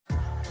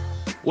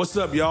What's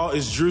up, y'all?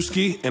 It's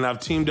Drewski, and I've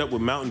teamed up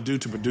with Mountain Dew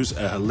to produce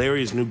a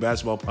hilarious new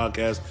basketball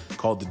podcast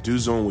called The Dew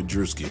Zone with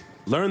Drewski.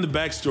 Learn the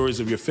backstories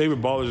of your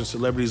favorite ballers and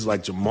celebrities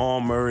like Jamal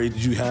Murray.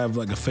 Did you have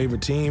like a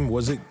favorite team?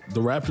 Was it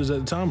the Raptors at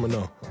the time or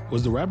no?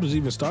 Was the Raptors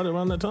even started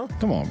around that time?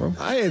 Come on, bro.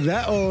 I ain't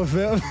that old,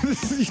 fam.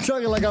 You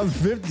talking like I'm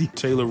 50.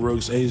 Taylor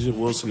Rooks, Asia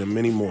Wilson, and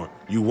many more.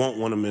 You won't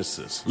want to miss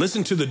this.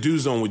 Listen to The Dew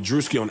Zone with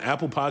Drewski on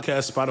Apple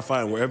Podcasts,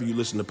 Spotify, and wherever you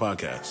listen to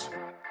podcasts.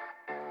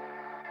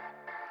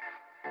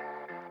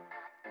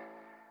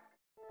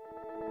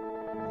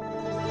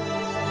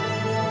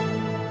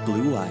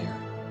 Blue Wire.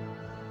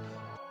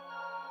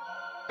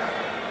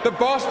 The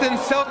Boston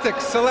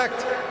Celtics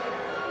select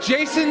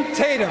Jayson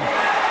Tatum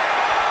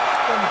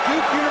from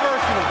Duke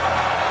University.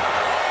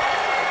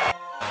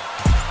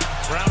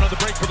 Brown on the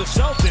break for the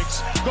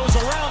Celtics, goes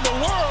around the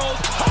world.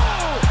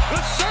 Oh,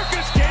 the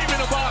circus came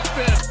into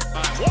Boston.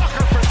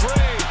 Walker for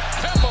three.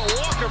 Kemba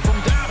Walker from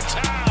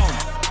downtown.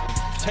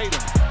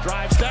 Tatum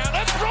drives down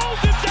and throws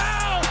it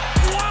down.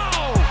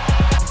 Wow.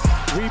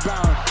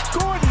 Rebound.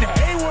 Gordon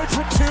Hayward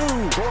for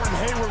two. Gordon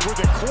Hayward with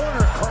a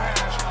corner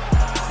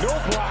crash. No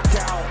blocked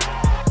out.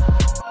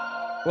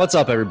 What's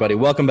up, everybody?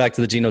 Welcome back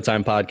to the Geno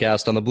Time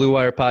Podcast on the Blue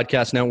Wire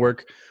Podcast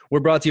Network.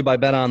 We're brought to you by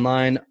Bet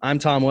Online. I'm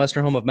Tom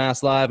Westerholm of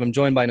Mass Live. I'm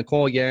joined by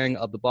Nicole Yang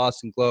of the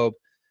Boston Globe.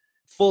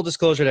 Full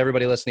disclosure to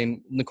everybody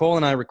listening, Nicole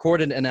and I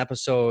recorded an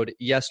episode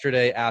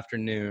yesterday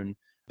afternoon,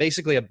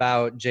 basically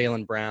about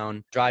Jaylen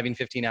Brown driving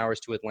 15 hours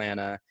to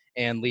Atlanta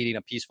and leading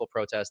a peaceful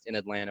protest in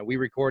Atlanta. We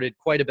recorded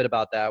quite a bit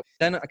about that.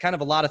 Then kind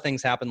of a lot of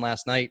things happened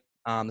last night.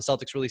 The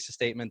Celtics released a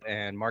statement,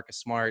 and Marcus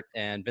Smart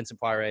and Vincent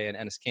Poirier and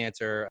Enes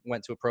Kanter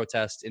went to a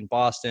protest in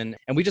Boston.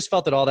 And we just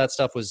felt that all that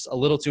stuff was a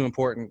little too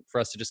important for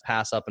us to just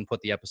pass up and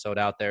put the episode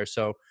out there.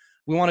 So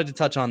we wanted to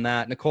touch on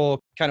that. Nicole,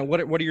 kind of what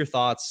are your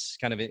thoughts,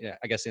 kind of,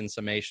 I guess, in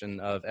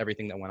summation of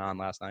everything that went on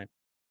last night?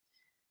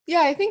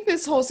 Yeah, I think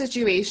this whole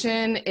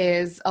situation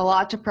is a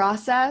lot to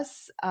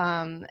process.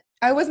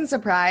 I wasn't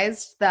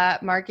surprised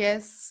that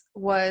Marcus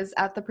was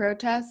at the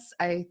protests.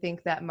 I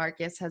think that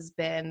Marcus has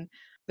been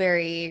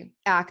very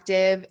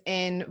active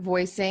in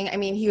voicing. I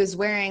mean, he was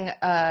wearing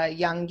a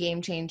Young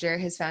Game Changer,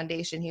 his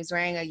foundation. He was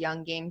wearing a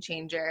Young Game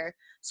Changer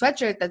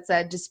sweatshirt that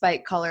said,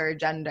 despite color or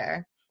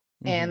gender.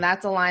 Mm-hmm. And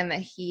that's a line that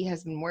he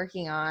has been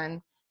working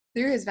on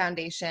through his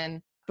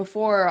foundation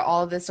before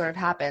all of this sort of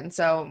happened.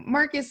 So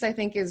Marcus, I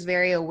think, is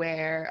very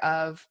aware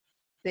of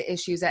the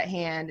issues at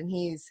hand,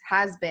 and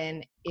has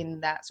been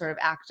in that sort of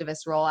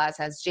activist role, as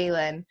has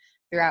Jaylen,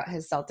 throughout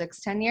his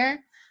Celtics tenure.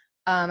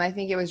 I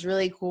think it was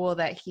really cool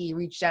that he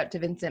reached out to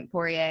Vincent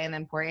Poirier, and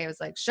then Poirier was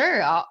like,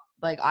 sure,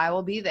 I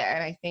will be there.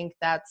 And I think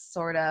that's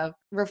sort of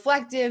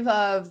reflective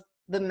of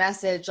the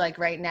message, like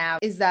right now,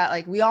 is that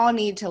like we all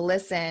need to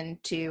listen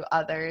to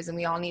others, and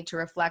we all need to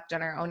reflect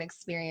on our own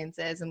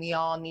experiences, and we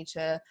all need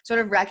to sort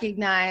of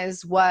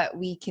recognize what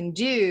we can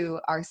do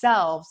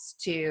ourselves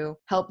to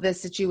help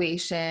this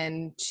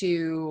situation,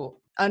 to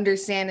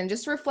understand and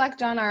just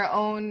reflect on our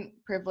own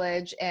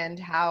privilege and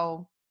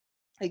how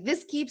like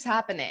this keeps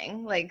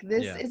happening. Like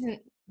this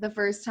isn't the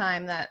first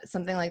time that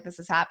something like this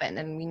has happened,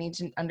 and we need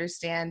to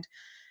understand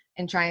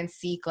and try and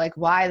seek like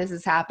why this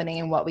is happening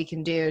and what we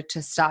can do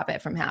to stop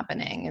it from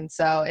happening. And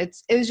so it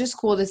was just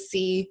cool to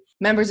see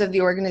members of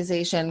the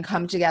organization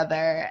come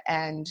together,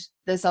 and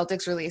the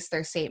Celtics released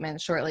their statement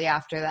shortly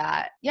after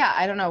that. Yeah,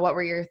 I don't know. What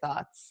were your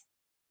thoughts?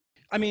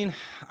 I mean,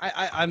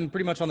 I'm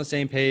pretty much on the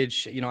same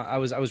page. You know, I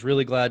was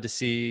really glad to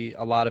see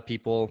a lot of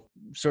people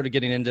sort of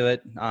getting into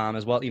it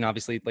as well. You know,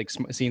 obviously, like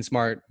seeing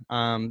Smart,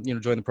 join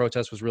the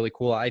protest was really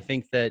cool. I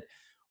think that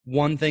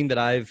one thing that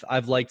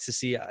I've liked to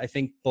see, I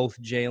think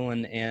both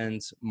Jaylen and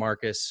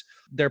Marcus,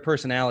 their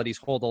personalities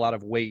hold a lot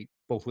of weight,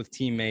 both with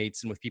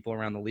teammates and with people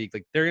around the league.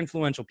 Like they're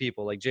influential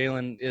people. Like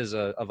Jaylen is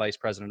a vice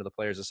president of the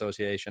Players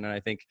Association, and I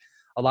think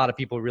a lot of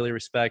people really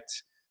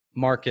respect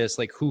Marcus,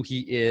 like who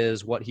he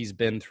is, what he's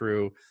been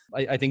through.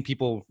 I think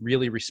people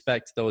really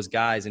respect those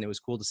guys, and it was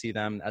cool to see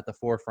them at the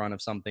forefront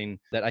of something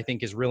that I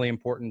think is really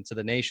important to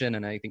the nation,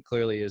 and I think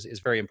clearly is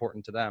very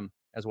important to them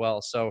as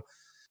well. So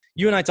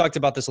you and I talked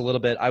about this a little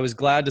bit. I was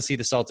glad to see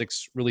the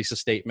Celtics release a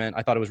statement.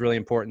 I thought it was really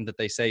important that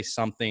they say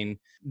something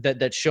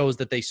that shows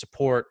that they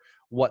support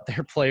what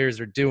their players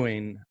are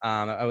doing.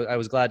 I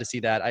was glad to see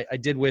that. I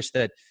did wish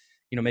that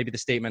maybe the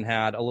statement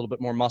had a little bit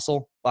more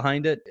muscle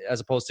behind it, as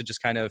opposed to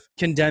just kind of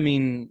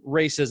condemning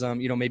racism,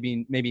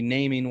 maybe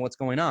naming what's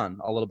going on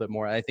a little bit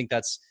more. I think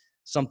that's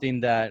something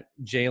that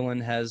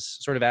Jaylen has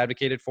sort of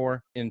advocated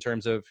for, in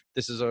terms of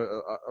this is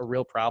a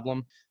real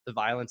problem. The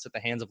violence at the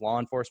hands of law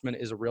enforcement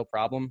is a real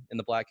problem in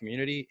the Black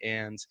community.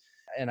 And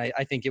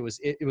I think it was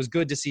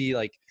good to see,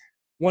 like,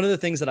 one of the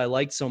things that I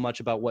liked so much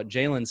about what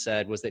Jaylen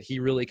said was that he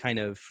really kind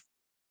of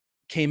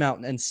came out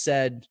and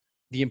said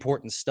the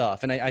important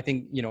stuff. And I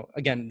think,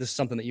 again, this is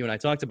something that you and I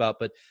talked about,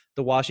 but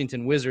the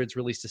Washington Wizards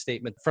released a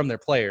statement from their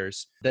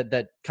players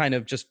that kind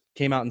of just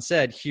came out and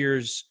said,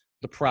 here's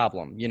the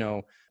problem.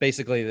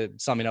 Basically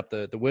summing up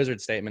the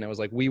Wizards statement, it was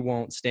like, we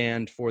won't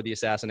stand for the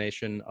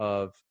assassination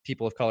of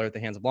people of color at the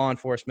hands of law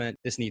enforcement.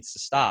 This needs to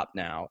stop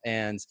now.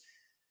 And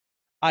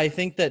I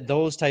think that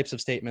those types of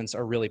statements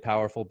are really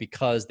powerful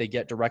because they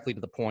get directly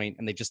to the point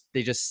and they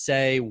just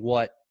say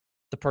what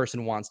the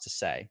person wants to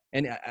say.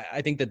 And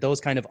I think that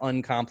those kind of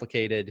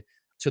uncomplicated,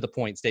 to the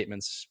point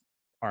statements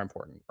are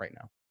important right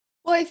now.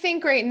 Well, I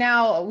think right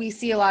now we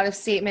see a lot of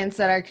statements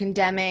that are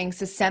condemning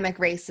systemic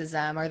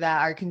racism or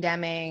that are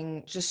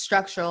condemning just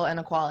structural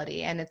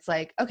inequality. And it's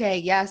like, okay,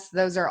 yes,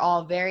 those are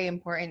all very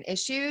important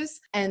issues.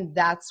 And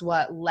that's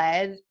what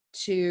led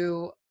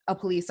to a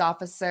police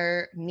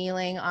officer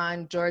kneeling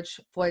on George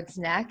Floyd's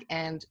neck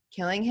and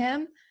killing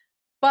him.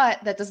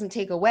 But that doesn't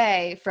take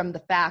away from the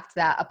fact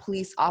that a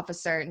police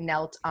officer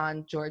knelt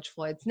on George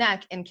Floyd's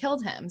neck and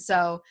killed him.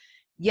 So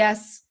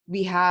yes,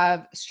 we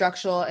have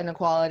structural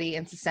inequality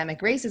and systemic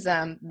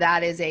racism.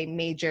 That is a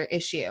major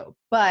issue.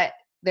 But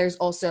there's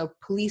also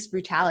police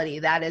brutality.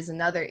 That is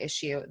another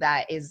issue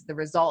that is the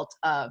result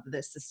of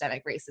this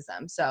systemic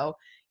racism. So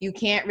you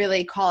can't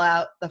really call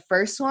out the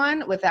first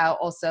one without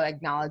also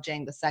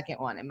acknowledging the second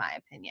one, in my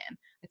opinion.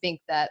 I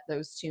think that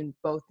those two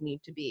both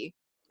need to be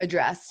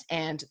addressed.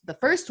 And the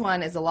first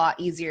one is a lot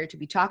easier to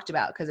be talked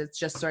about because it's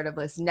just sort of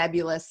this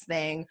nebulous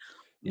thing.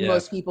 Yeah.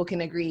 Most people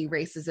can agree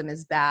racism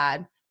is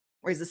bad.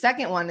 Whereas the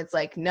second one, it's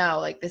like,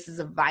 no, like this is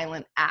a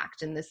violent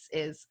act and this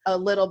is a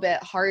little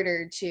bit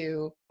harder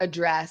to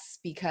address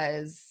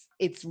because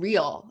it's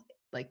real.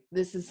 Like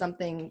this is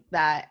something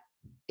that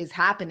is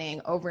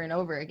happening over and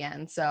over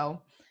again. So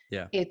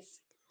yeah,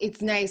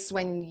 it's nice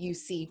when you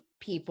see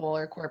people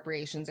or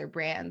corporations or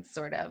brands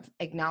sort of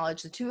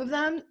acknowledge the two of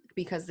them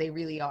because they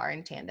really are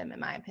in tandem, in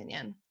my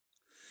opinion.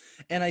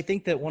 And I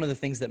think that one of the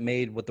things that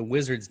made what the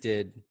Wizards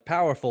did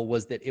powerful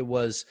was that it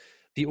was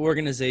the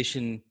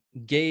organization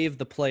gave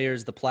the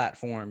players the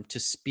platform to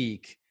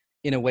speak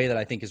in a way that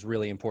I think is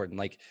really important.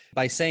 Like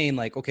by saying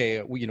like,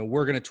 okay,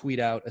 we're going to tweet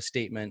out a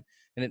statement,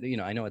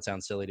 and I know it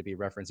sounds silly to be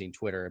referencing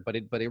Twitter, but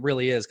it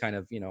really is kind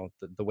of,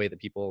 the way that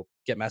people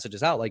get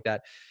messages out like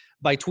that.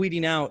 By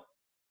tweeting out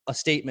a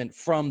statement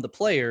from the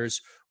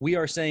players, we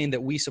are saying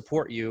that we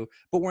support you,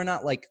 but we're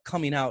not like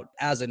coming out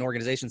as an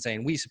organization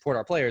saying we support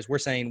our players. We're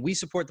saying we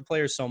support the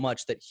players so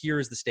much that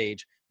here's the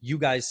stage. You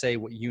guys say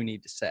what you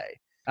need to say.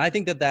 I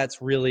think that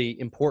that's really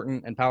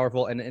important and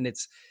powerful. And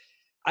it's,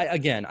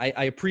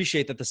 I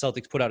appreciate that the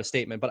Celtics put out a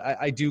statement, but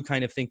I do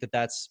kind of think that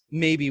that's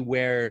maybe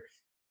where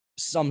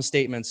some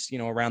statements,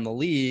 around the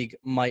league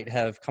might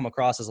have come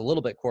across as a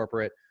little bit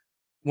corporate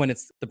when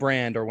it's the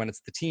brand or when it's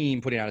the team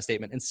putting out a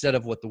statement instead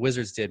of what the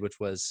Wizards did, which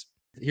was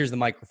here's the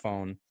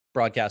microphone,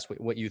 broadcast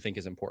what you think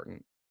is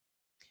important.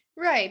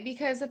 Right.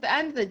 Because at the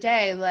end of the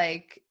day,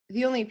 like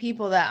the only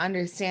people that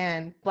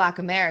understand Black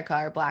America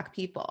are Black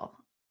people.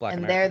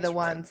 And they're the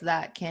ones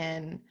that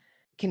can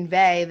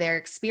convey their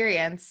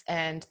experience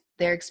and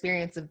their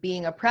experience of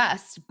being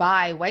oppressed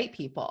by white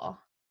people.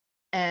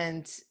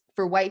 And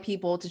for white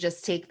people to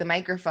just take the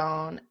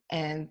microphone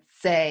and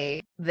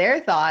say their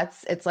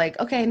thoughts, it's like,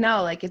 okay,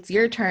 no, like it's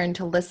your turn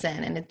to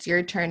listen and it's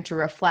your turn to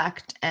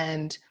reflect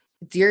and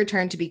it's your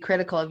turn to be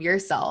critical of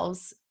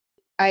yourselves.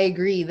 I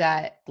agree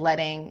that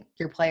letting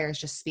your players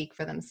just speak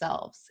for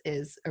themselves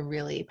is a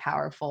really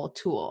powerful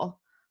tool.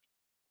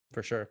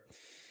 For sure.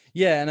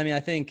 Yeah. And I mean, I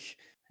think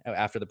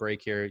after the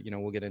break here,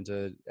 we'll get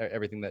into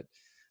everything that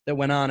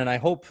went on. And I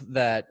hope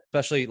that,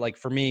 especially like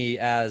for me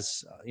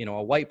as,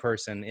 a white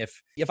person,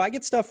 if I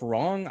get stuff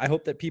wrong, I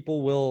hope that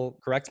people will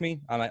correct me.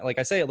 Like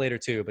I say it later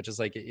too, but just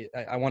like,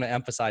 I want to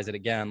emphasize it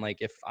again. Like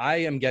if I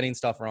am getting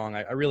stuff wrong,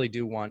 I really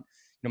do want,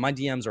 my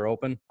DMs are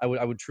open. I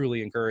would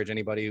truly encourage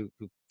anybody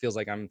who feels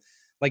like I'm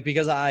like,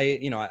 because I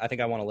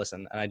think I want to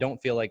listen, and I don't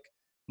feel like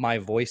my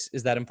voice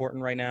is that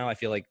important right now. I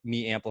feel like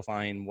me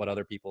amplifying what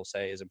other people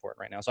say is important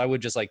right now. So I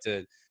would just like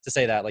to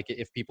say that, like,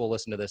 if people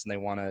listen to this and they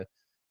want to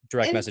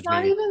direct message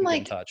me, even like,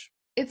 in touch.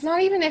 It's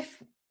not even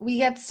if we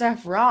get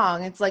stuff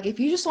wrong. It's like, if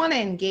you just want to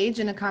engage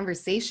in a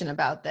conversation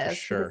about this,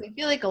 sure. I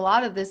feel like a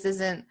lot of this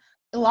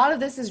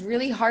is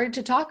really hard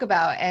to talk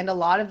about. And a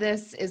lot of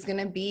this is going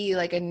to be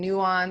like a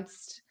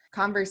nuanced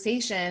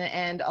conversation.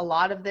 And a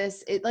lot of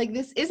this,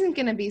 this isn't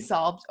going to be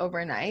solved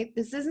overnight.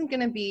 This isn't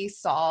going to be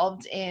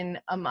solved in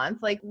a month.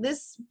 Like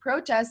this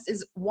protest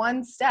is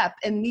one step,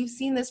 and we've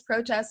seen this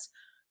protest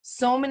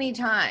so many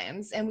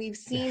times, and we've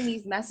seen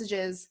these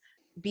messages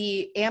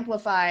be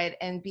amplified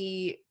and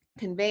be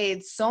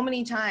conveyed so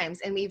many times,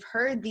 and we've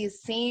heard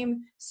these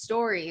same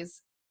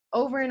stories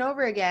over and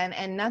over again,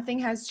 and nothing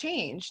has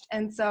changed.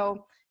 And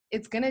so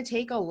it's going to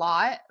take a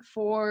lot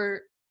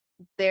for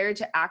there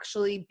to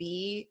actually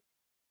be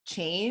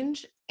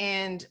change.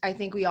 And I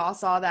think we all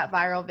saw that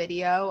viral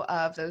video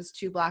of those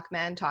two Black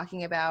men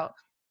talking about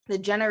the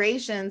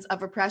generations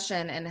of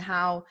oppression and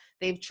how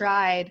they've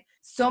tried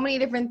so many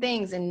different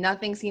things and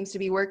nothing seems to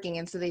be working.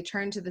 And so they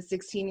turn to the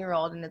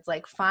 16-year-old and it's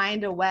like,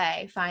 find a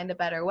way, find a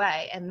better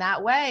way. And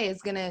that way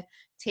is going to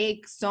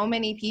take so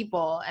many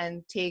people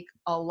and take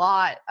a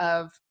lot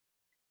of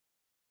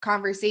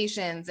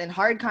conversations and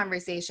hard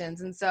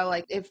conversations. And so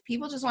like, if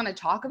people just want to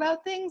talk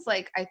about things,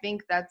 like, I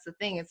think that's the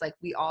thing. It's like,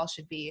 we all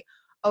should be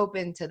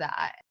open to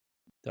that.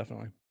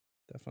 Definitely.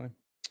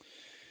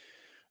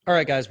 All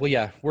right, guys. Well,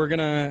 yeah, we're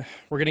gonna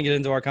get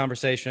into our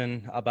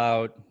conversation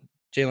about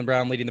Jaylen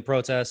Brown leading the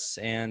protests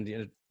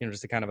and,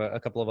 just a kind of a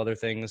couple of other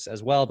things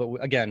as well. But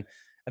again,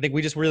 I think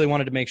we just really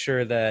wanted to make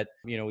sure that,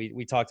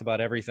 we talked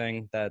about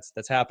everything that's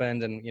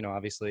happened and,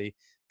 obviously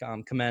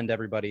commend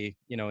everybody,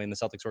 in the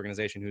Celtics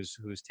organization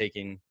who's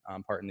taking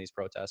part in these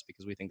protests,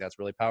 because we think that's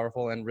really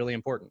powerful and really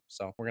important.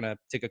 So we're going to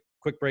take a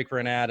quick break for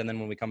an ad. And then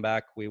when we come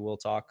back, we will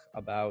talk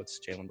about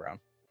Jaylen Brown.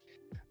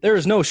 There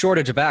is no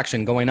shortage of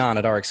action going on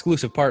at our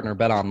exclusive partner,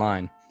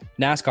 BetOnline.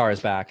 NASCAR is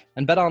back,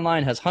 and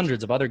BetOnline has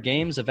hundreds of other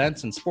games,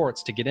 events, and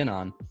sports to get in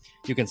on.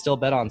 You can still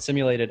bet on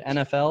simulated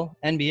NFL,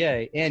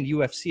 NBA, and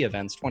UFC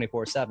events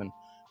 24/7,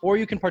 or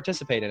you can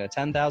participate in a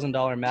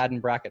 $10,000 Madden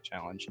Bracket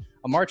Challenge,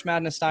 a March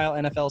Madness-style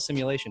NFL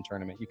simulation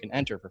tournament you can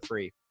enter for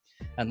free.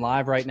 And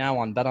live right now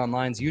on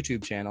BetOnline's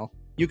YouTube channel,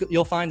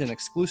 you'll find an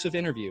exclusive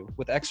interview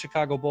with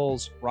ex-Chicago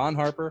Bulls Ron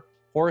Harper,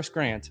 Horace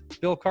Grant,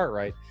 Bill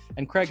Cartwright,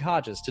 and Craig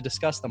Hodges to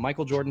discuss the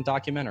Michael Jordan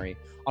documentary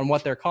on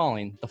what they're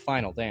calling The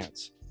Final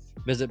Dance.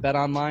 Visit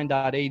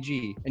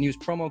betonline.ag and use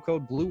promo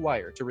code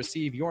BLUEWIRE to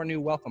receive your new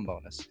welcome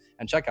bonus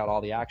and check out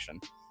all the action.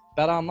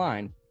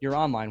 BetOnline, your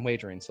online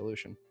wagering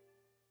solution.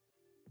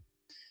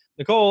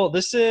 Nicole,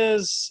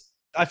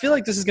 I feel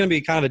like this is going to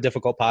be kind of a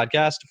difficult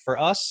podcast for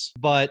us,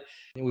 but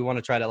we want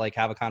to try to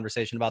have a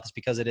conversation about this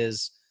because it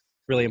is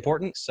really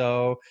important.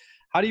 So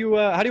how do you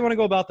want to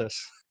go about this?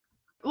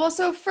 Well,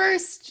 so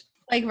first,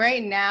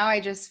 right now,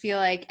 I just feel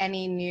like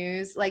any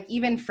news,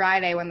 even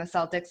Friday when the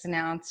Celtics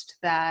announced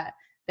that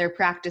their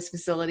practice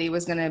facility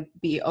was going to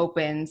be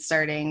open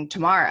starting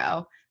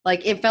tomorrow,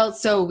 it felt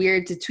so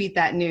weird to tweet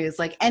that news.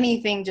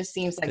 Anything just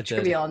seems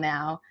trivial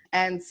now.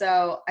 And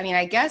so,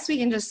 I guess we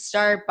can just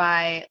start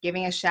by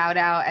giving a shout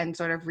out and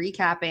sort of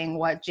recapping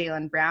what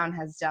Jaylen Brown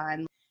has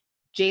done.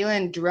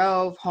 Jaylen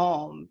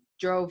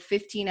drove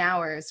 15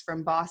 hours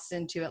from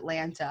Boston to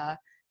Atlanta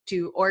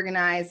to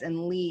organize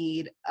and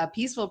lead a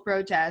peaceful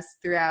protest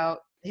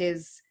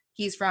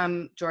he's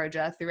from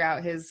Georgia,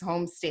 throughout his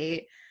home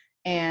state.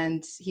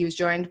 And he was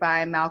joined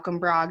by Malcolm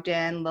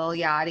Brogdon, Lil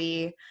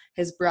Yachty,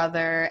 his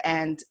brother,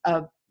 and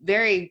a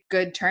very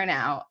good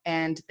turnout.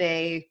 And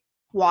they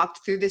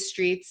walked through the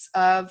streets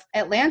of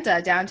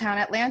Atlanta, downtown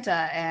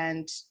Atlanta.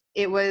 And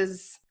it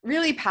was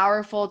really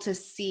powerful to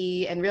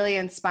see and really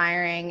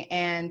inspiring.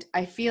 And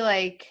I feel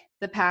like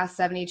the past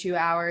 72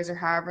 hours or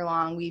however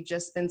long, we've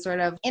just been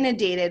sort of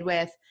inundated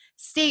with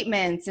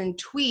statements and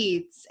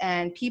tweets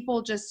and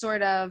people just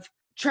sort of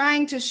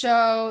trying to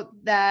show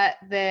that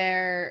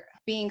they're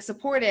being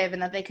supportive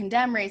and that they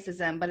condemn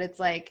racism. But it's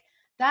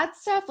that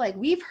stuff,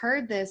 we've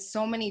heard this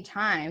so many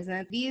times,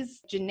 and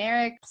these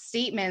generic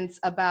statements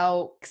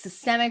about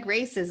systemic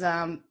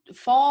racism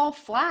fall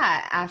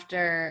flat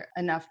after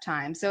enough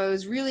time. So it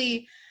was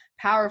really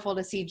powerful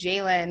to see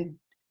Jaylen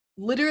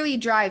literally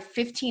drive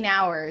 15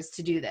 hours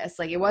to do this.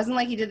 It wasn't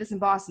he did this in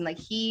Boston.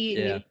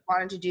 He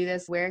wanted to do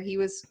this where he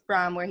was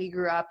from, where he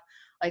grew up,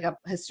 a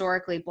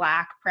historically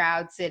Black,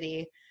 proud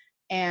city.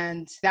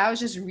 And that was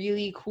just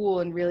really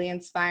cool and really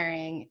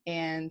inspiring.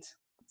 And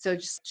so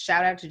just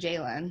shout out to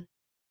Jaylen.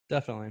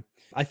 Definitely.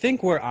 I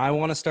think where I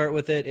want to start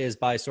with it is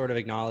by sort of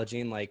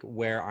acknowledging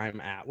where I'm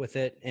at with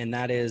it. And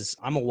that is,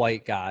 I'm a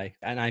white guy.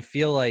 And I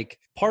feel like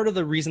part of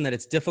the reason that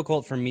it's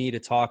difficult for me to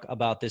talk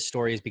about this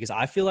story is because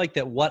I feel like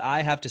that what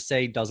I have to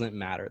say doesn't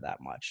matter that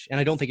much. And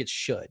I don't think it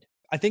should.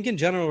 I think in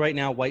general right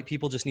now, white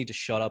people just need to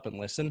shut up and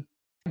listen.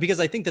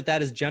 Because I think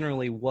that is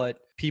generally what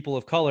people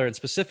of color, and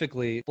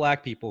specifically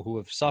Black people who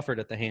have suffered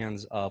at the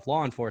hands of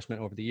law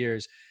enforcement over the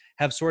years,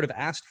 have sort of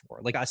asked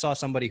for. I saw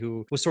somebody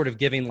who was sort of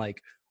giving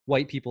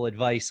white people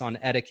advice on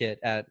etiquette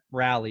at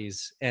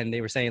rallies, and they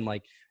were saying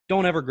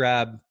don't ever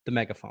grab the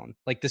megaphone.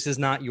 This is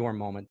not your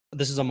moment.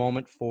 This is a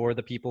moment for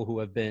the people who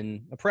have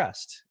been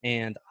oppressed.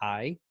 And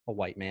I, a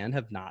white man,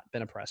 have not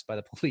been oppressed by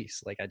the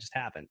police. I just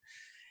haven't.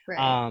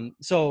 Right.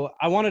 So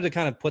I wanted to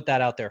kind of put that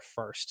out there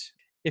first.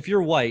 If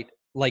you're white,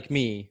 like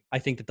me, I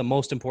think that the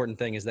most important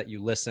thing is that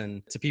you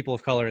listen to people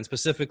of color, and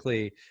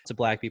specifically to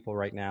Black people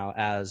right now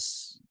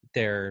as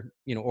they're,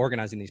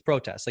 organizing these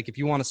protests. If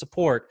you want to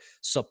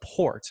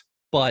support,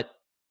 but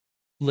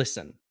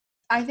listen.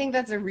 I think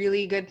that's a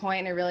really good point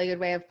and a really good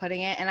way of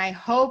putting it. And I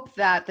hope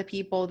that the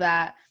people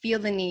that feel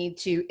the need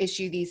to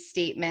issue these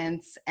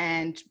statements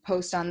and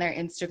post on their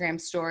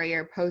Instagram story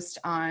or post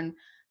on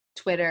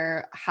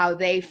Twitter how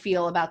they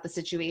feel about the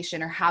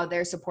situation or how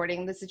they're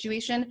supporting the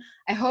situation,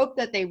 I hope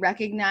that they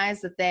recognize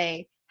that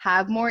they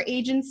have more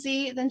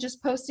agency than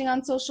just posting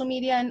on social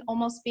media and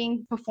almost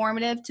being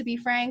performative, to be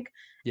frank,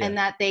 and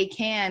that they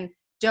can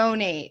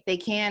donate, they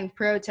can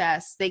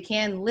protest, they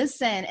can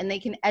listen, and they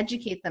can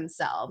educate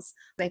themselves.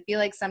 I feel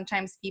like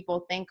sometimes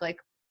people think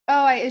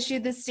oh, I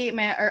issued this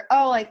statement, or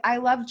oh, I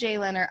love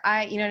Jaylen, or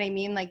you know what I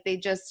mean? They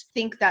just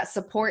think that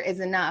support is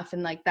enough,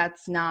 and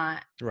that's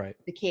not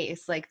the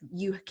case.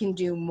 You can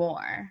do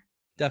more.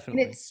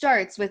 Definitely. And it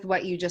starts with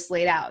what you just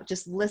laid out,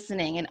 just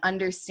listening and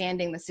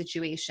understanding the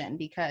situation,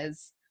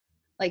 because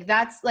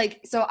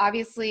so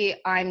obviously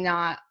I'm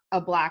not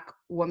a Black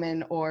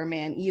woman or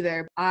man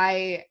either.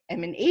 I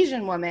am an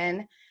Asian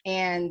woman,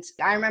 and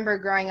I remember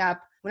growing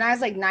up when I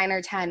was like 9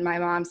 or 10, my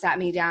mom sat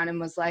me down and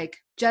was like,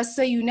 just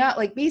so you know,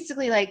 like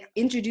basically like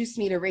introduced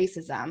me to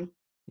racism.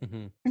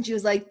 Mm-hmm. And she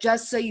was like,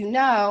 just so you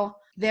know,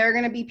 there are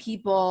going to be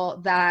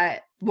people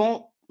that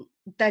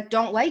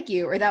don't like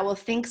you or that will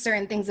think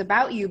certain things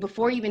about you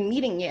before even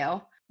meeting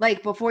you,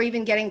 like before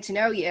even getting to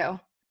know you.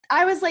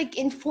 I was like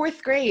in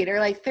 4th grade or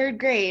like 3rd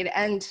grade,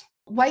 and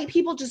white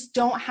people just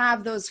don't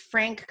have those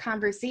frank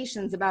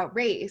conversations about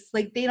race.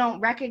 Like they don't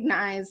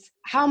recognize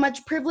how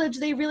much privilege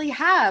they really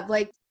have.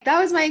 Like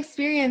that was my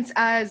experience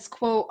as,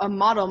 quote, a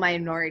model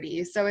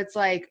minority. So it's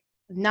like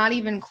not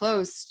even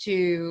close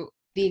to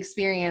the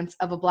experience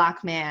of a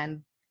Black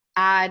man.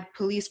 Add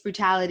police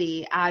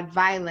brutality, add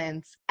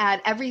violence,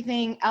 add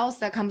everything else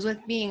that comes with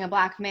being a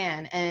Black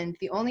man. And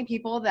the only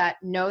people that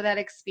know that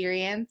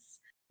experience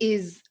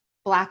is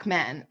Black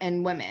men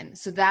and women.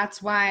 So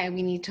that's why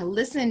we need to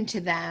listen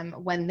to them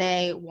when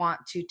they want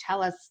to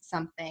tell us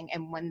something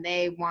and when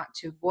they want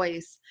to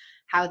voice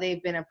how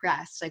they've been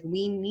oppressed. Like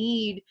we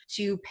need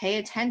to pay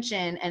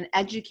attention and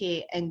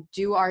educate and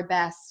do our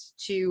best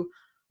to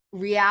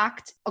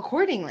react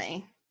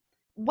accordingly.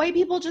 White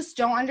people just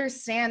don't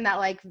understand that,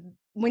 like,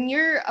 when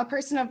you're a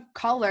person of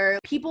color,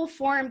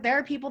 there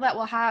are people that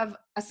will have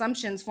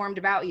assumptions formed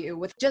about you.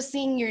 With just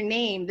seeing your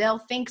name, they'll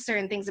think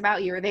certain things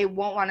about you, or they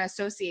won't want to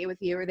associate with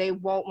you, or they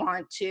won't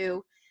want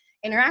to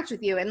interact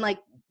with you. And like,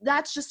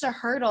 that's just a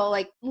hurdle,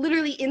 like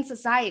literally in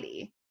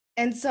society.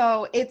 And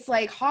so it's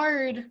like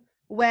hard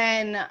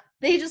when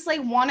they just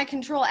like want to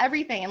control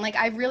everything. And like,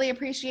 I really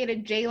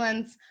appreciated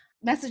Jalen's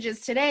messages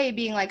today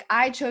being like,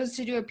 I chose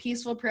to do a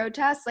peaceful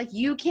protest. Like,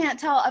 you can't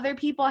tell other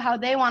people how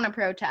they want to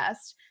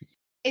protest.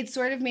 It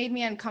sort of made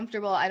me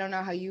uncomfortable. I don't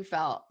know how you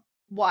felt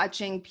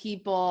watching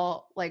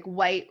people, like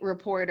white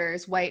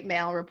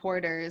male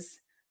reporters,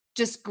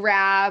 just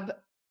grab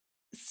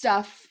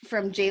stuff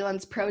from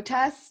Jalen's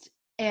protest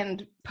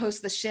and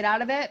post the shit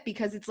out of it,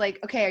 because it's like,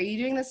 okay, are you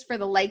doing this for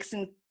the likes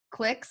and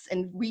clicks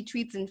and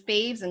retweets and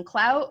faves and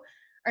clout?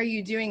 Are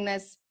you doing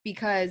this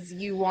because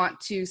you want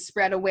to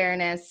spread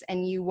awareness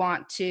and you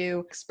want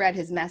to spread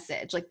his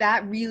message? Like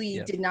that really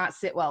did not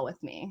sit well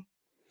with me.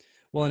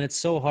 Well, and it's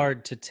so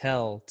hard to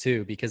tell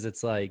too, because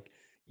it's like,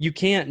 you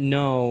can't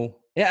know.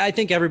 Yeah, I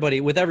think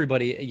with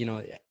everybody, you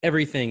know,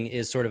 everything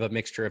is sort of a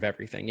mixture of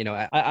everything. You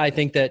know, I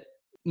think that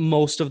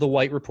most of the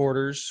white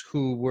reporters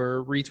who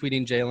were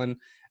retweeting Jalen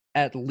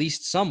at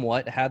least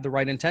somewhat had the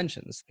right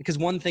intentions. Because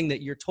one thing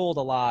that you're told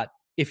a lot,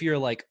 if you're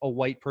like a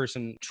white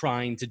person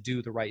trying to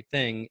do the right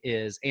thing,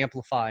 is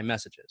amplify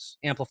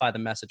the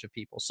message of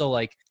people. So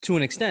like, to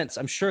an extent,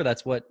 I'm sure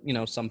that's what, you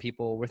know, some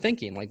people were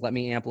thinking, like, let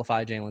me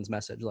amplify Jalen's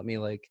message. Let me,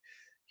 like,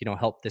 you know,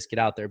 help this get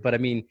out there. But I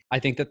mean, I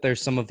think that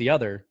there's some of the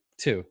other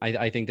too.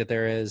 I think that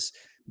there is,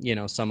 you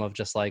know, some of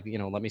just like, you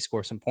know, let me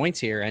score some points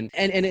here. And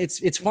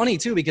it's funny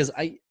too, because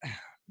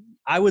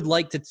I would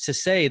like to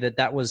say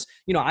that was,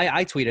 you know,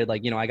 I tweeted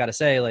like, you know, I got to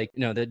say, like,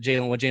 you know, that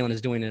what Jalen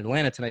is doing in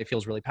Atlanta tonight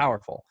feels really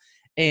powerful.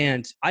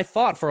 And I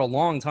thought for a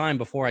long time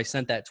before I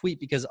sent that tweet,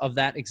 because of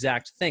that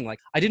exact thing. Like,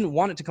 I didn't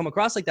want it to come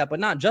across like that, but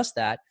not just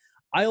that.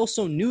 I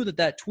also knew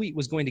that tweet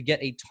was going to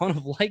get a ton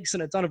of likes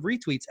and a ton of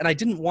retweets, and I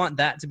didn't want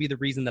that to be the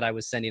reason that I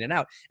was sending it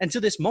out. And to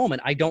this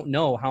moment, I don't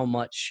know how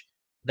much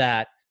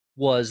that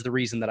was the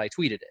reason that I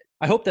tweeted it.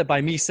 I hope that by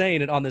me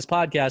saying it on this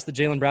podcast that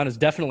Jalen Brown is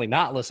definitely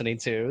not listening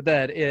to,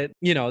 that it,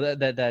 you know,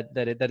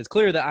 that it's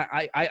clear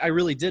that I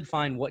really did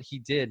find what he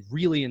did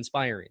really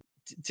inspiring.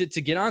 To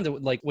get on to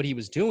like what he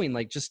was doing,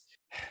 like, just,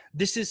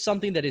 this is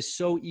something that is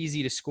so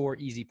easy to score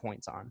easy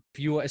points on.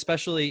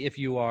 Especially if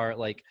you are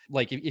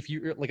if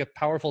you're like a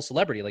powerful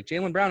celebrity, like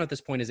Jalen Brown at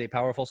this point is a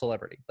powerful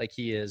celebrity. Like,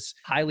 he is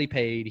highly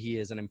paid. He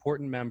is an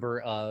important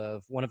member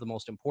of one of the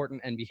most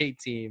important NBA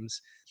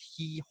teams.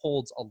 He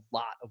holds a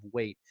lot of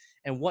weight.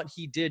 And what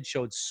he did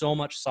showed so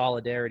much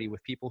solidarity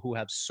with people who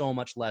have so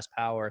much less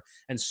power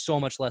and so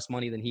much less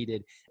money than he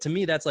did. To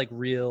me, that's like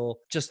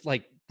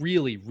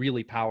really,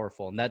 really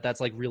powerful. And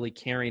that's like really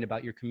caring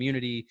about your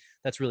community.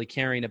 That's really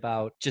caring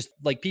about just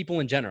like people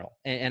in general.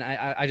 And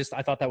I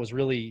thought that was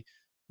really,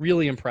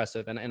 really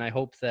impressive. And I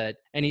hope that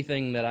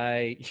anything that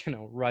I, you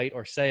know, write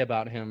or say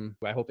about him,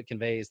 I hope it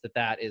conveys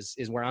that is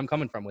where I'm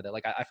coming from with it.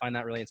 Like, I find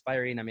that really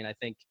inspiring. I mean,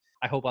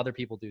 I hope other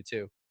people do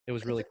too. It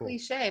was really cool.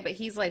 Cliche, but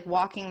he's like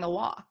walking the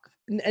walk.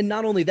 And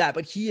not only that,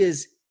 but he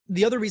is.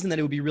 The other reason that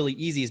it would be really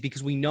easy is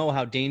because we know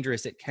how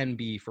dangerous it can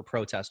be for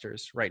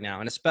protesters right now,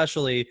 and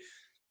especially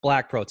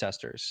Black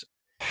protesters.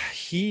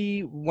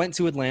 He went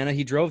to Atlanta.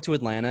 He drove to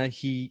Atlanta.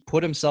 He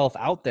put himself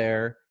out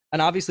there.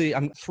 And obviously,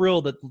 I'm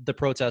thrilled that the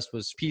protest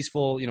was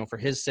peaceful, you know, for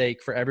his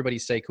sake, for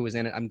everybody's sake who was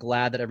in it. I'm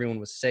glad that everyone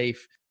was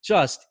safe.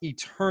 Just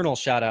eternal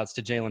shout outs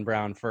to Jalen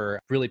Brown for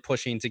really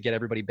pushing to get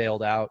everybody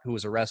bailed out who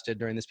was arrested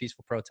during this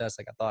peaceful protest.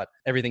 Like, I thought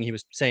everything he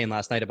was saying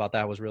last night about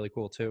that was really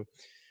cool too.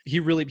 He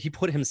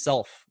put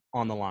himself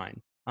on the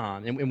line.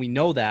 And we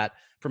know that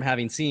from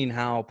having seen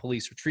how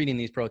police are treating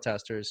these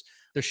protesters.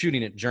 They're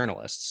shooting at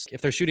journalists. If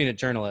they're shooting at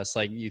journalists,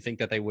 like, you think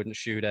that they wouldn't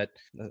shoot at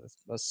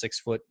a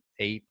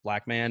 6'8"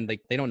 Black man?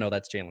 They don't know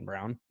that's Jalen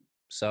Brown.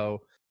 So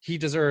he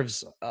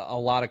deserves a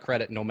lot of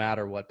credit no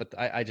matter what. But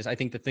I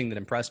think the thing that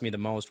impressed me the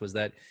most was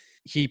that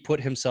he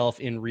put himself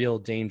in real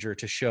danger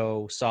to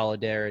show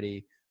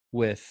solidarity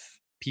with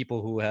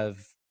people who have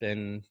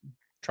been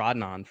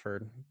trodden on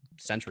for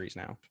centuries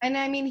now. And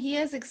I mean, he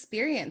has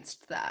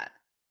experienced that.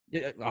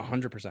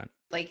 100%.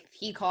 Like,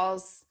 he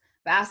calls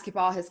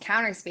basketball his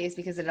counter space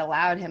because it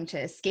allowed him to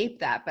escape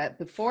that. But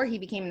before he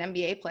became an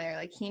NBA player,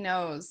 like, he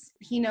knows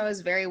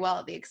very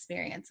well the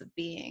experience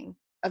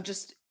of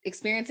just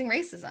experiencing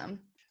racism.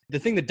 The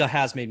thing that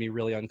has made me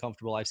really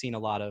uncomfortable, I've seen a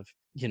lot of,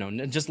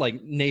 just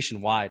like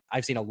nationwide,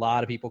 I've seen a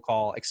lot of people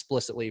call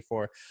explicitly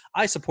for,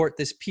 I support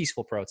this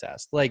peaceful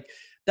protest. Like,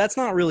 that's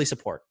not really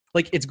support.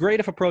 Like, it's great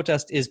if a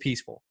protest is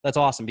peaceful. That's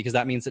awesome, because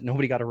that means that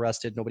nobody got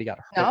arrested, nobody got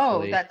hurt.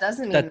 No, that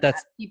doesn't mean that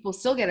people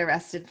still get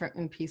arrested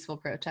in peaceful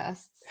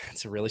protests.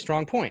 That's a really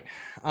strong point.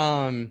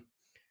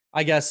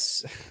 I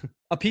guess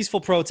a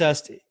peaceful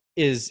protest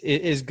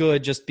is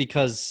good just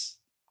because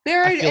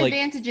there are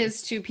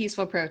advantages to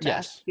peaceful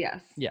protests.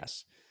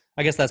 Yes.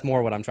 I guess that's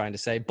more what I'm trying to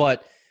say.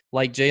 But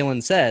like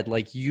Jalen said,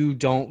 like, you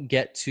don't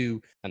get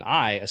to, and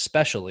I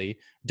especially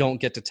don't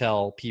get to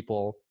tell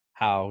people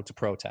how to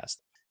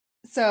protest.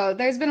 So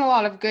there's been a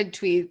lot of good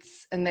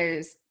tweets and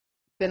there's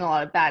been a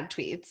lot of bad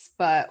tweets,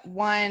 but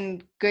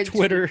one good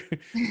Twitter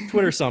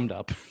summed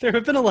up. There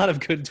have been a lot of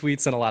good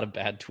tweets and a lot of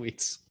bad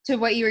tweets. To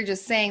what you were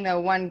just saying,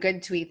 though, one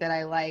good tweet that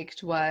I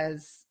liked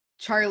was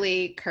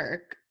Charlie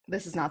Kirk.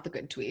 This is not the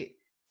good tweet.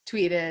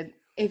 Tweeted,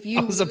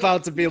 I was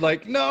about to be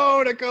like,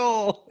 no,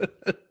 Nicole.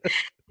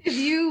 If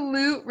you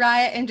loot,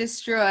 riot, and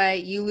destroy,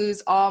 you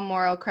lose all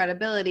moral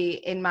credibility,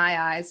 in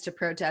my eyes, to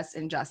protest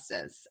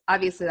injustice.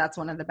 Obviously, that's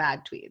one of the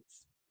bad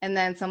tweets. And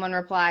then someone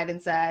replied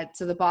and said,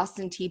 so the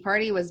Boston Tea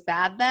Party was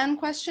bad then, ?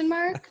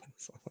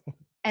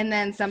 And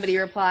then somebody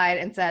replied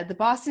and said, the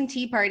Boston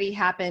Tea Party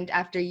happened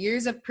after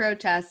years of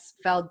protests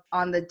fell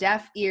on the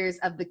deaf ears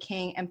of the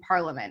king and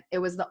parliament. It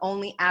was the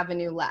only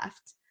avenue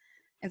left.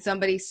 And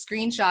somebody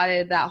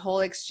screenshotted that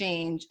whole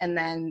exchange and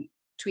then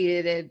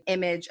tweeted an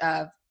image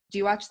of, do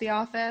you watch The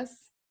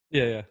Office?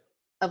 Yeah.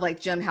 Of like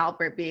Jim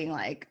Halpert being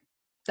like,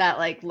 that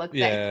like look that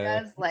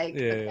he does, like,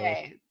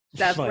 okay,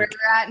 that's like, where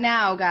we're at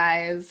now,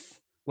 guys.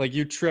 Like,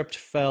 you tripped,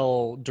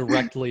 fell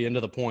directly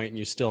into the point, and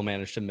you still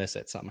managed to miss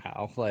it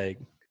somehow. Like,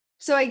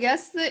 so I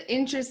guess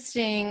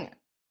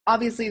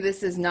obviously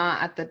this is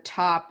not at the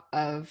top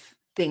of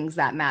things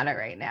that matter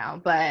right now,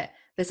 but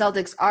the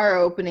Celtics are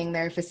opening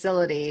their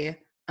facility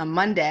on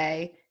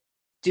Monday.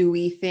 Do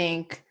we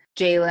think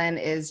Jalen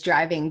is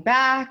driving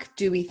back?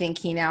 Do we think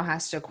he now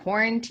has to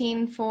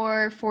quarantine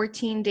for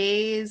 14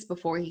 days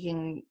before he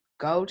can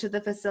go to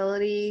the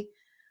facility?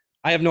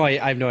 I have no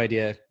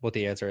idea what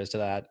the answer is to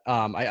that.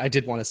 I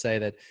did want to say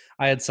that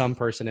I had some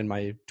person in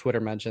my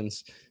Twitter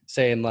mentions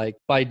saying, like,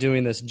 by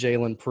doing this,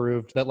 Jalen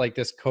proved that, like,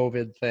 this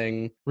COVID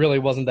thing really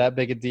wasn't that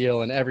big a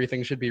deal and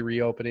everything should be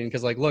reopening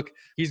because, like, look,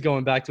 he's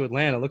going back to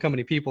Atlanta. Look how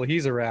many people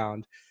he's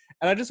around.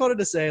 And I just wanted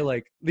to say,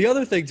 like, the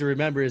other thing to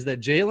remember is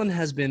that Jalen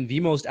has been the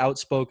most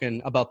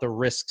outspoken about the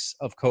risks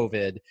of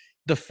COVID.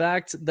 The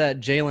fact that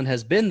Jalen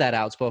has been that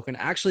outspoken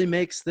actually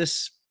makes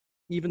this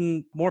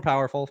even more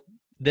powerful.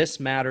 This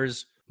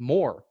matters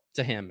more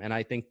to him. And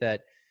I think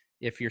that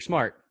if you're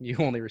smart, you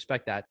only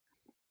respect that.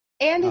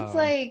 And it's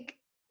like,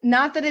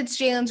 not that it's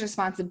Jalen's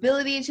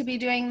responsibility to be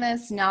doing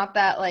this, not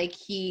that like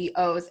he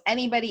owes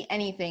anybody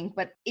anything,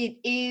 but it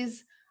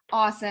is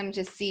awesome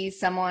to see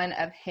someone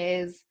of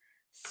his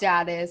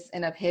status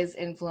and of his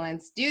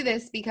influence do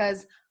this,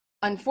 because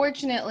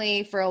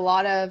unfortunately for a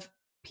lot of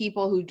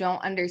people who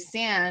don't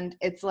understand,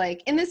 it's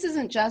like, and this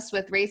isn't just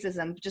with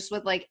racism, just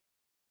with like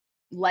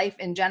life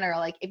in general,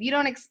 like if you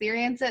don't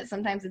experience it,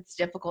 sometimes it's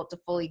difficult to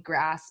fully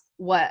grasp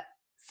what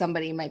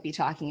somebody might be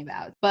talking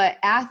about. But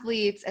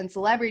athletes and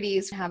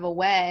celebrities have a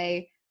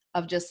way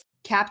of just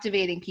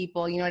captivating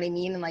people, you know what I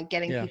mean, and like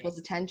getting people's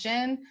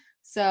attention.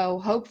 So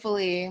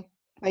hopefully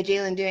by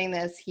Jalen doing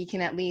this, he can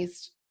at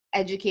least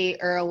educate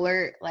or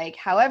alert like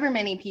however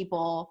many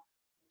people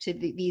to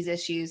these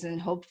issues,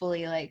 and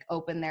hopefully like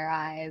open their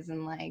eyes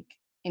and like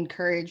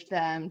encourage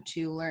them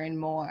to learn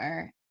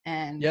more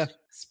and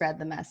spread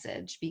the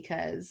message,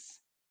 because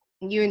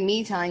you and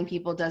me telling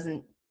people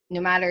doesn't,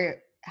 no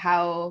matter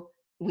how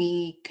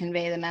we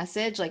convey the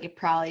message, like it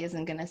probably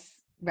isn't going to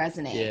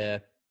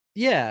resonate.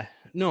 Yeah,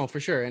 no, for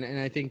sure. And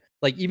I think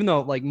like, even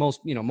though like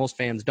most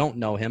fans don't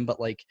know him, but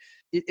like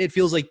it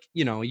feels like,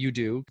 you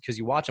do because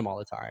you watch him all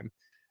the time.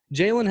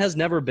 Jalen has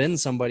never been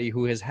somebody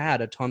who has had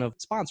a ton of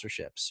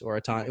sponsorships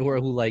or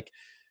who like,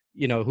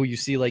 who you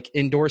see like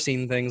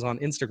endorsing things on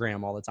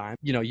Instagram all the time.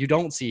 You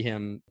don't see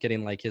him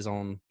getting like his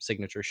own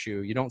signature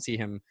shoe. You don't see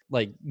him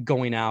like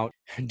going out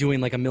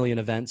doing like a million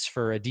events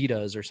for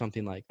Adidas or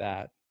something like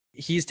that.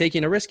 He's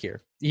taking a risk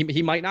here.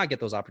 He might not get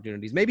those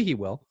opportunities. Maybe he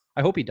will.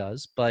 I hope he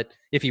does, but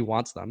if he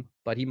wants them,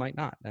 but he might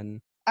not.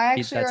 And I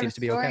actually wrote a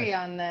story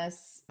on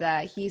this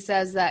that he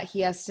says that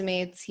he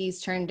estimates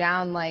he's turned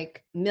down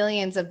like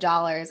millions of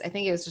dollars. I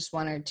think it was just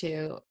one or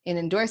two in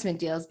endorsement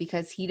deals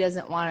because he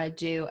doesn't want to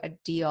do a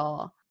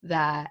deal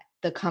that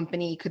the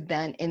company could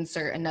then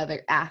insert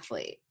another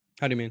athlete.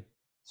 How do you mean?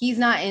 he's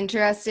not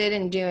interested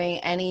in doing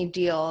any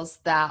deals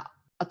that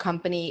a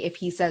company, if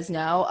he says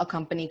no, a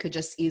company could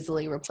just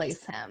easily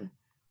replace him.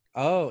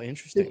 Oh,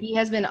 interesting. So he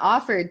has been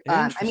offered.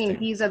 I mean,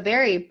 he's a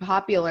very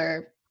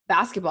popular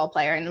basketball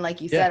player, and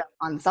like you said,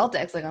 on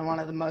Celtics, like on one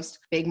of the most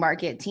big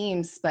market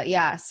teams. But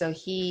yeah, so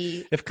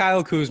if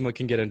Kyle Kuzma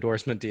can get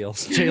endorsement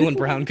deals, Jaylen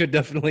Brown could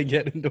definitely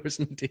get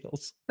endorsement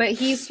deals. But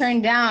he's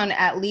turned down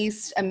at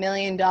least $1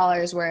 million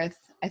worth.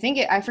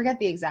 I forget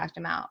the exact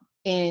amount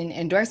in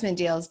endorsement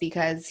deals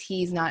because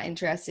he's not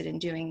interested in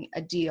doing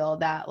a deal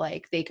that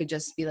like they could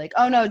just be like,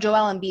 oh no,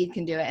 Joel Embiid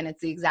can do it and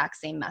it's the exact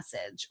same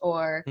message,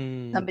 or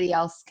somebody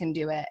else can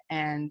do it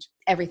and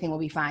everything will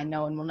be fine.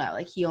 No one will know.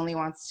 Like he only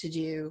wants to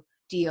do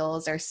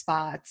deals or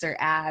spots or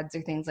ads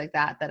or things like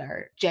that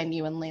are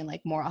genuinely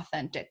like more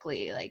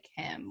authentically like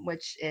him,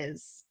 which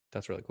is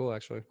that's really cool,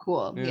 actually.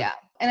 Cool. Yeah.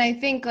 And I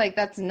think like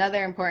that's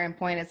another important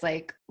point. It's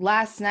like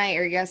last night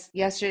or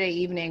yesterday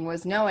evening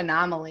was no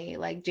anomaly.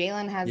 Like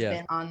Jaylen has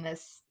been on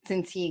this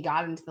since he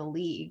got into the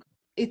league.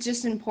 It's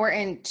just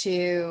important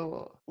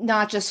to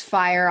not just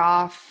fire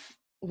off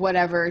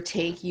whatever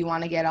take you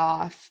want to get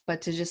off,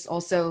 but to just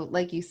also,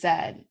 like you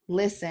said,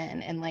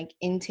 listen and like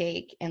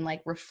intake and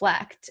like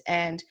reflect.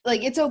 And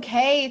like, it's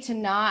okay to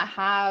not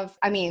have,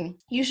 I mean,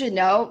 you should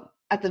know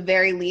at the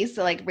very least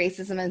that like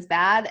racism is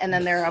bad. And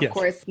then there are, of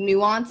course,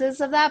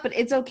 nuances of that, but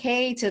it's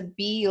okay to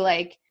be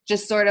like,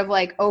 just sort of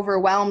like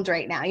overwhelmed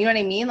right now. You know what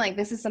I mean? Like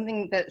this is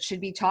something that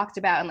should be talked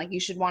about and like you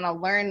should want to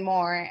learn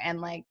more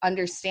and like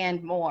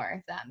understand more,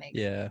 if that makes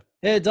sense.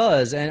 Yeah, it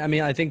does. And I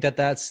mean, I think that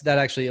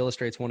actually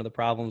illustrates one of the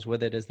problems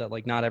with it is that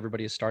like not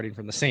everybody is starting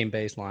from the same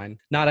baseline.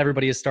 Not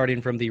everybody is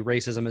starting from the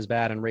racism is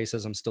bad and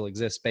racism still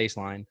exists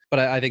baseline. But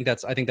I think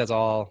that's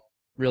all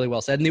really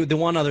well said. And the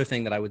one other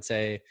thing that I would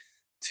say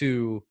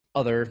to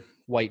other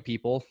white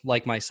people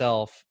like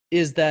myself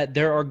is that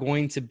there are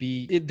going to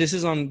be this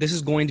is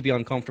going to be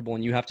uncomfortable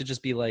and you have to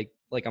just be like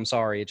I'm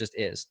sorry, it just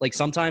is. Like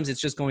sometimes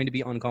it's just going to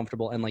be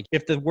uncomfortable, and like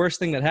if the worst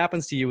thing that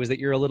happens to you is that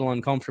you're a little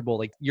uncomfortable,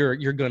 like you're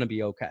going to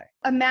be okay.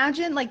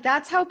 Imagine like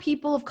that's how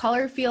people of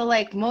color feel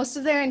like most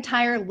of their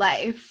entire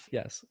life.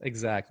 Yes,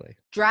 exactly.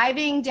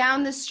 Driving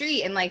down the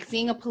street and like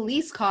seeing a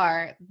police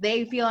car,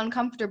 they feel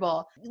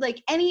uncomfortable.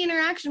 Like any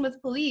interaction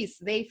with police,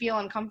 they feel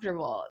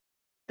uncomfortable.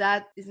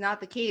 That is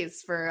not the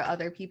case for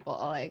other people.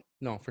 Like,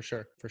 no, for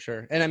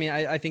sure. And I mean,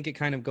 I think it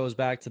kind of goes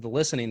back to the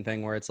listening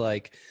thing where it's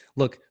like,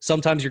 look,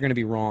 sometimes you're going to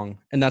be wrong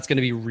and that's going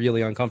to be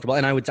really uncomfortable.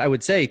 And I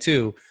would say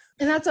too,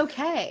 and that's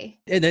okay.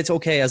 And it's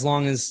okay as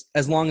long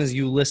as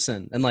you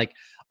listen. And like,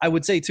 I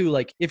would say too,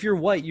 like if you're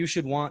white, you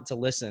should want to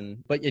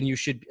listen, and you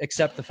should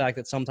accept the fact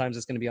that sometimes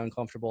it's going to be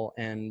uncomfortable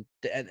and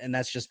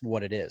that's just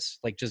what it is.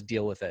 Like, just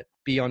deal with it,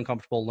 be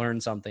uncomfortable, learn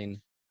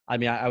something. I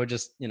mean, I would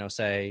just,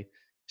 say,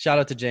 shout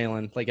out to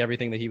Jaylen. Like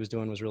everything that he was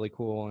doing was really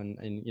cool. And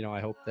I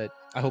hope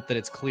that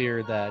it's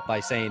clear that by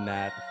saying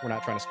that we're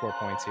not trying to score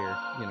points here.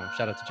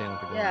 Shout out to Jaylen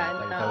for doing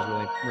that. That was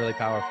really, really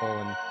powerful,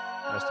 and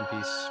rest in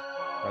peace,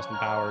 rest in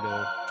power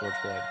to George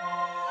Floyd.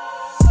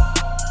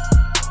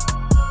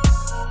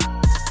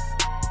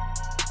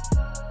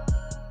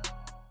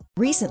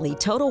 Recently,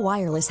 Total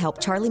Wireless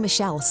helped Charlie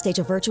Michelle stage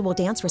a virtual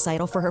dance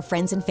recital for her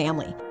friends and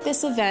family.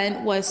 This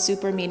event was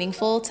super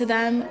meaningful to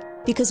them.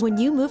 Because when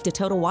you move to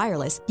Total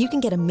Wireless, you can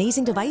get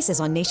amazing devices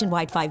on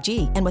nationwide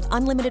 5G. And with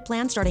unlimited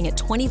plans starting at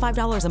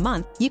 $25 a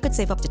month, you could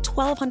save up to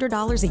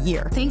 $1,200 a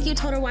year. Thank you,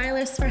 Total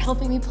Wireless, for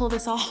helping me pull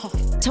this off.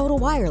 Total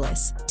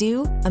Wireless.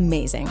 Do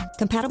amazing.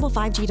 Compatible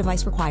 5G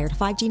device required.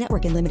 5G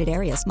network in limited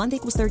areas. Month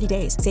equals 30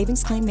 days.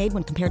 Savings claim made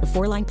when compared to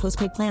 4-line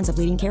postpaid plans of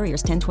leading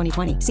carriers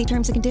 10-20-20. See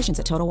terms and conditions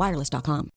at TotalWireless.com.